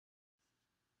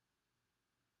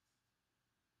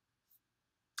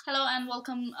Hello and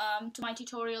welcome to my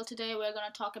tutorial. Today we're going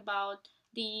to talk about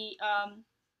the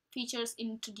features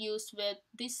introduced with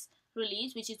this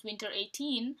release, which is Winter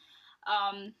 18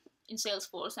 in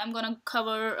Salesforce. I'm going to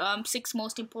cover 6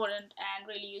 most important and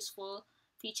really useful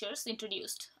features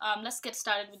introduced. Let's get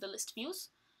started with the list views.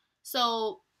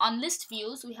 So on list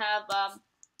views, we have a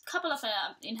couple of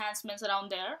enhancements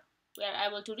around there. We are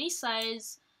able to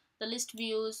resize the list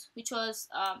views, which was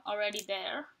already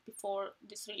there before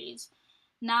this release.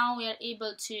 Now we are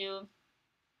able to,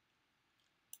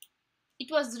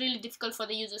 it was really difficult for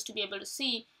the users to be able to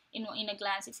see in a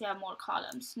glance if you have more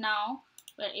columns. Now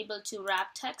we're able to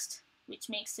wrap text, which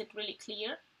makes it really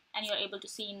clear and you're able to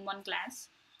see in one glance.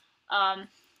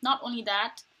 Not only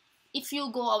that, if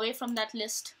you go away from that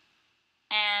list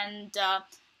and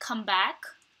come back,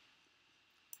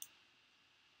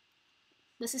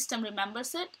 the system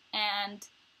remembers it and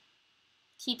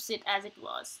keeps it as it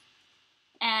was.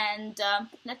 And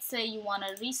let's say you want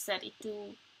to reset it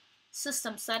to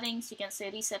system settings. You can say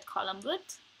reset column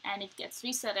width and it gets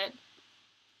resetted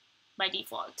by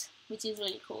default, which is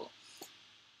really cool.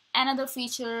 Another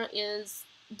feature is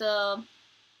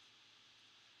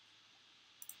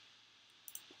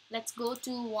let's go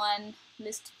to one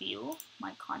list view,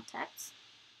 my contacts.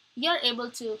 You're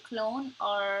able to clone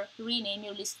or rename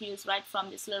your list views right from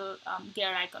this little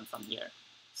gear icon from here.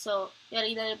 So you're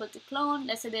either able to clone,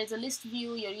 let's say there's a list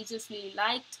view your users really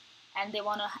liked and they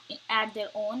want to add their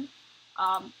own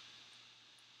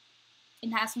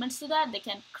enhancements to that. They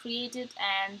can create it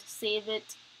and save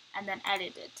it and then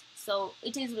edit it. So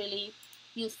it is really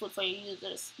useful for your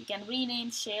users. You can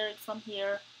rename, share it from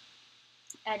here,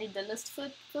 edit the list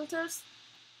filters,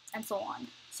 and so on.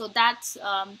 So that's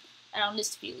around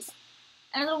list views.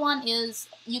 Another one is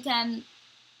you can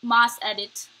mass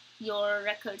edit your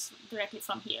records directly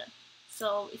from here.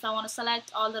 So if I want to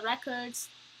select all the records,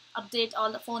 update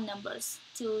all the phone numbers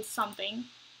to something,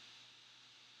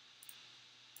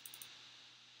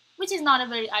 which is not a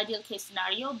very ideal case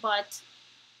scenario, but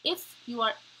if you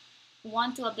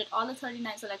want to update all the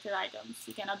 39 selected items,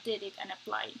 you can update it and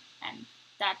apply, and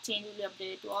that change will be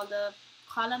updated to all the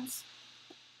columns.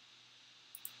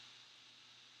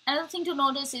 Another thing to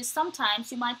notice is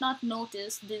sometimes you might not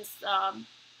notice this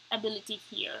ability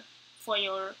here for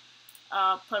your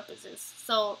purposes.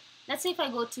 So let's say if I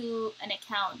go to an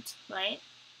account, right?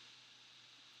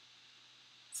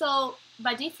 So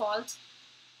by default,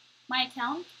 my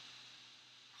account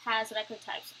has record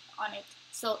types on it.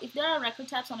 So if there are record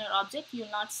types on your object, you'll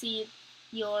not see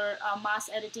your mass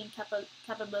editing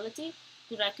capability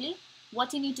directly.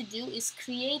 What you need to do is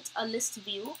create a list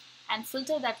view and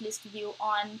filter that list view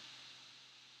on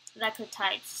record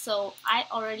types. So I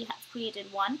already have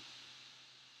created one.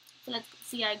 So let's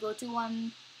see, I go to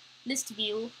one list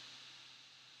view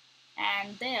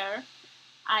and there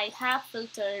I have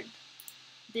filtered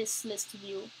this list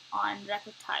view on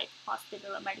record type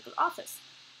hospital or medical office,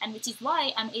 and which is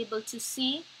why I'm able to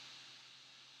see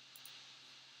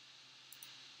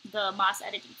the mass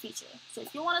editing feature. So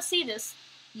if you want to see this,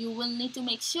 you will need to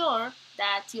make sure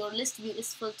that your list view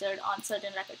is filtered on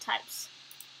certain record types.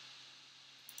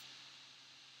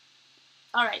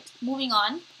 All right, moving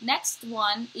on. Next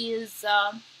one is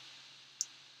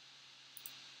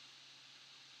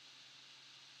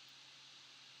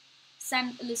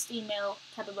send list email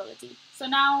capability. So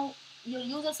now your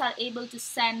users are able to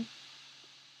send.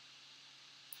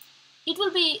 It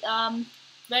will be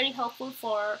very helpful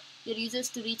for your users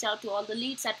to reach out to all the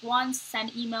leads at once,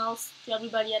 send emails to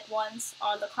everybody at once,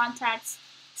 all the contacts.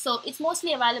 So it's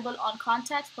mostly available on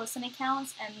contacts, person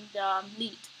accounts, and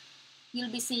lead. You'll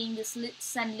be seeing this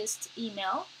send list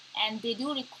email, and they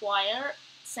do require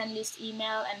send list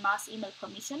email and mass email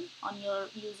permission on your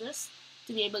users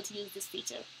to be able to use this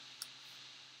feature.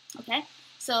 Okay,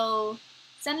 so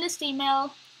send list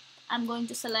email, I'm going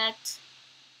to select,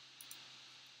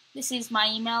 this is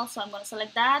my email, so I'm going to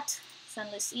select that,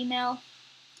 send list email.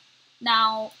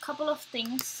 Now, a couple of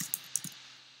things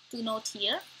to note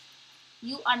here.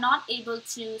 You are not able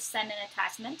to send an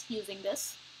attachment using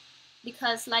this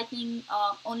because Lightning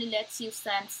only lets you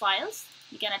send files.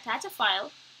 You can attach a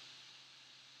file.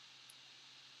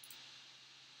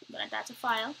 I'm going to attach a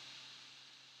file.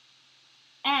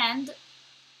 And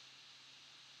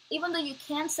even though you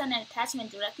can send an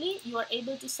attachment directly, you are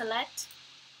able to select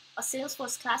a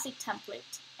Salesforce Classic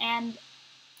template and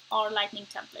or Lightning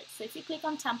template. So if you click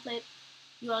on template,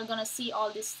 you are going to see all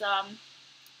this,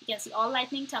 you can see all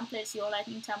Lightning templates, your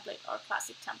Lightning template or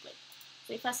Classic template.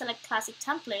 So if I select Classic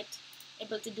template,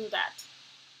 able to do that,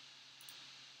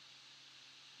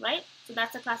 right? So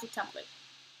that's a Classic template.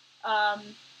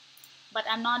 but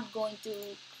I'm not going to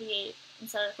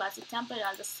insert a classic template.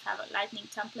 I'll just have a lightning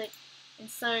template,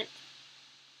 insert,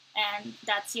 and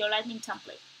that's your lightning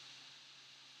template.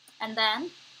 And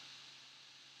then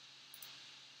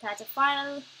attach a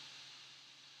file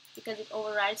because it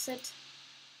overrides it,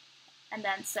 and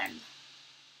then send.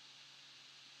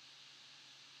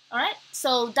 Alright,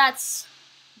 so that's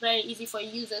very easy for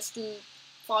users to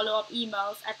follow up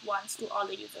emails at once to all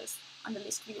the users on the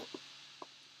list view.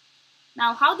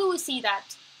 Now, how do we see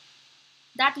that?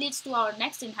 That leads to our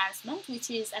next enhancement, which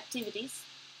is activities.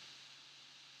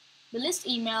 The list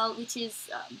email which is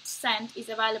sent is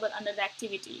available under the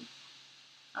activity.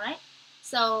 Alright,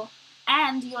 so,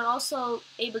 and you're also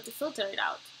able to filter it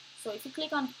out. So if you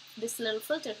click on this little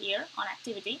filter here on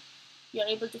activity, you're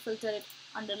able to filter it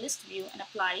under list view and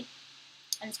apply,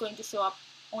 and it's going to show up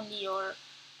only your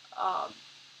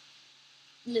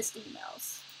list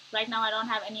emails. Right now I don't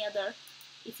have any other.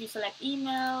 If you select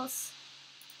emails,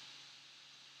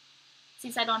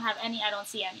 since I don't have any, I don't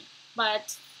see any,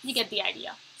 but you get the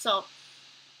idea. So,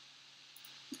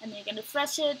 and then you can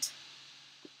refresh it.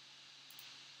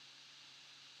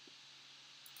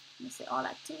 Let me say all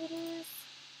activities.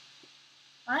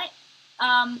 Alright,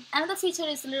 another feature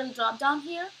is a little drop down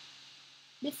here.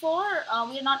 Before,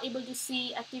 we are not able to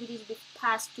see activities with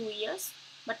past 2 years,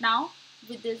 but now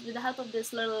with the help of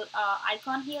this little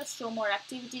icon here, show more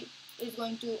activity, is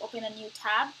going to open a new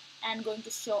tab and going to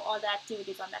show all the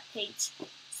activities on that page.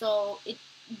 So it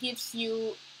gives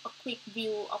you a quick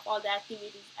view of all the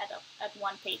activities at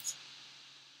one page.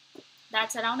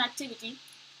 That's around activity.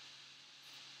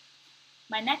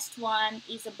 My next one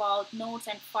is about notes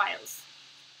and files.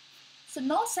 So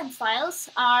notes and files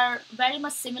are very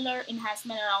much similar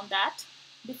enhancement around that.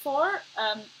 Before,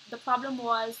 the problem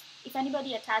was if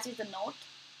anybody attaches a note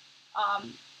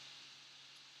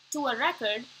to a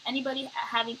record, anybody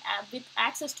having with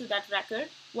access to that record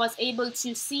was able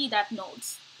to see that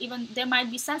notes. Even there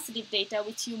might be sensitive data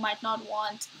which you might not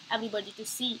want everybody to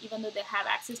see, even though they have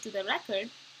access to the record.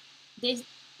 They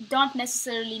don't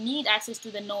necessarily need access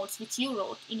to the notes which you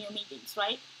wrote in your meetings,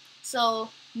 right? So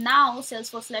now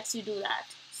Salesforce lets you do that.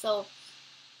 So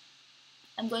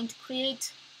I'm going to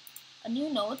create a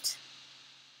new note.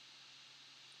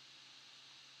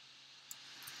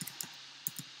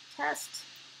 Test.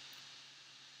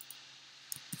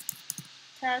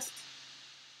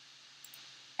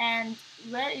 And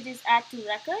where it is add to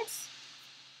records,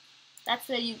 that's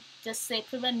where you just say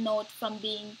prevent note from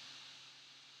being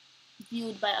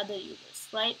viewed by other users,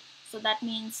 right? So that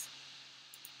means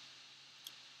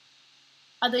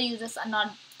other users are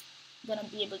not gonna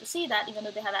be able to see that even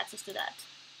though they have access to that.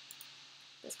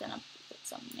 Just gonna put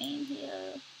some name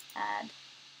here, add.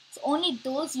 So only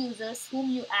those users whom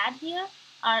you add here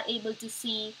are able to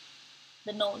see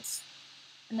the notes,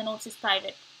 and the notes is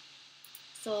private.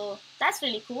 So that's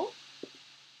really cool.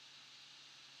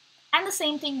 And the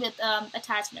same thing with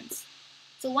attachments.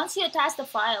 So once you attach the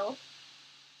file,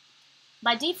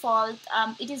 by default,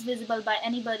 it is visible by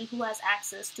anybody who has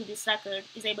access to this record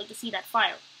is able to see that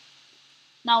file.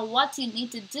 Now what you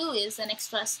need to do is an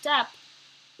extra step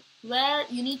where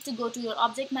you need to go to your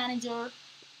object manager,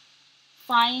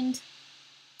 find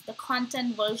the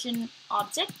content version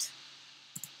object.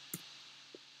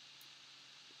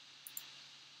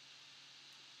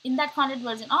 In that content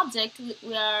version object,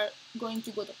 we are going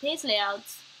to go to page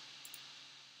layouts.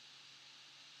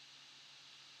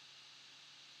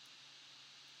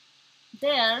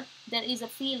 There is a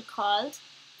field called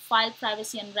file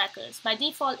privacy and records. By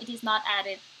default, it is not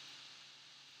added.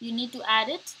 You need to add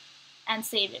it and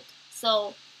save it.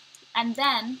 So, and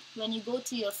then when you go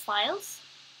to your files,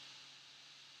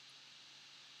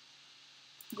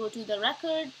 go to the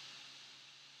record,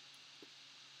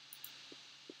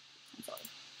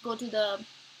 go to the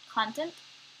content.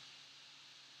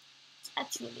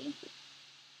 Actually,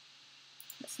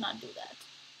 let's not do that.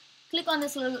 Click on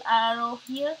this little arrow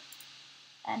here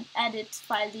and edit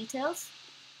file details.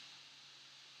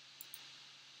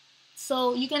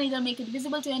 So you can either make it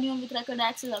visible to anyone with record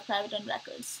access or private on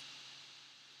records.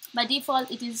 By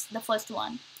default, it is the first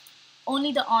one.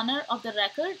 Only the owner of the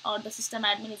record or the system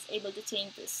admin is able to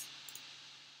change this.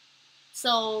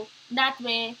 So that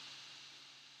way,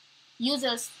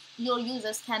 your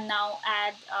users can now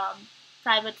add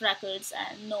private records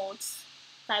and notes,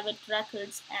 private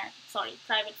files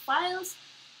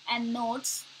and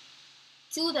notes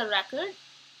to the record,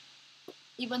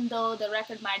 even though the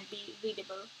record might be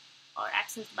readable or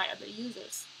accessed by other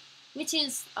users, which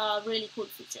is a really cool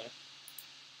feature.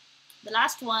 The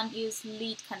last one is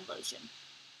lead conversion.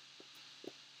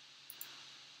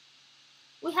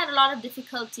 We had a lot of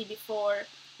difficulty before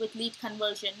with lead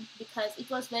conversion because it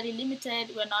was very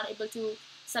limited. We're not able to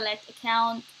select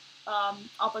account,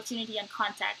 opportunity, and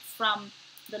contact from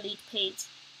the lead page.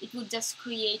 It would just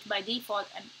create by default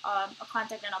a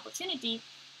contact and opportunity.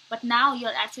 But now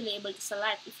you're actually able to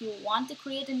select if you want to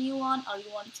create a new one or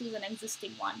you want to choose an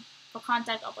existing one for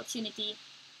contact, opportunity,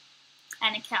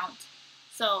 and account.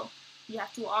 So you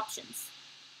have two options.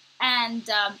 And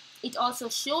it also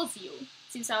shows you,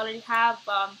 since I already have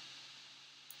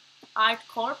Art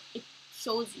Corp, it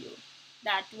shows you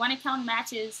that one account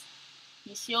matches.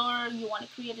 You sure you want to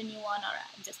create a new one or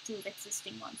just choose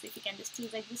existing one? So if you can just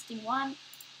choose existing one,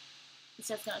 it's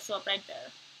just going to show up right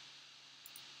there.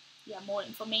 You have more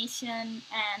information,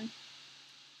 and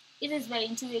it is very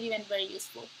intuitive and very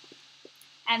useful.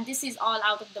 And this is all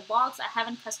out of the box. I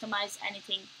haven't customized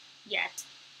anything yet,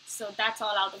 so that's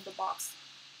all out of the box.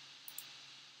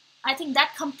 I think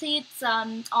that completes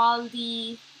all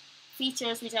the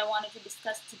features which I wanted to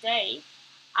discuss today.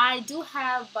 I do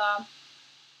have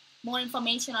more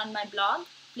information on my blog.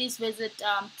 Please visit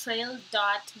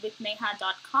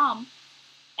trail.withneha.com,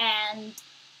 and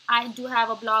I do have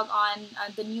a blog on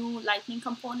the new Lightning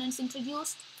components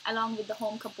introduced along with the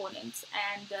home components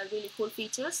and really cool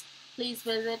features. Please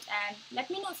visit and let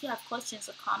me know if you have questions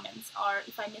or comments, or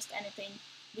if I missed anything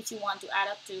which you want to add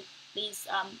up to. Please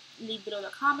leave below the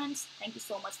comments. Thank you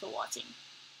so much for watching.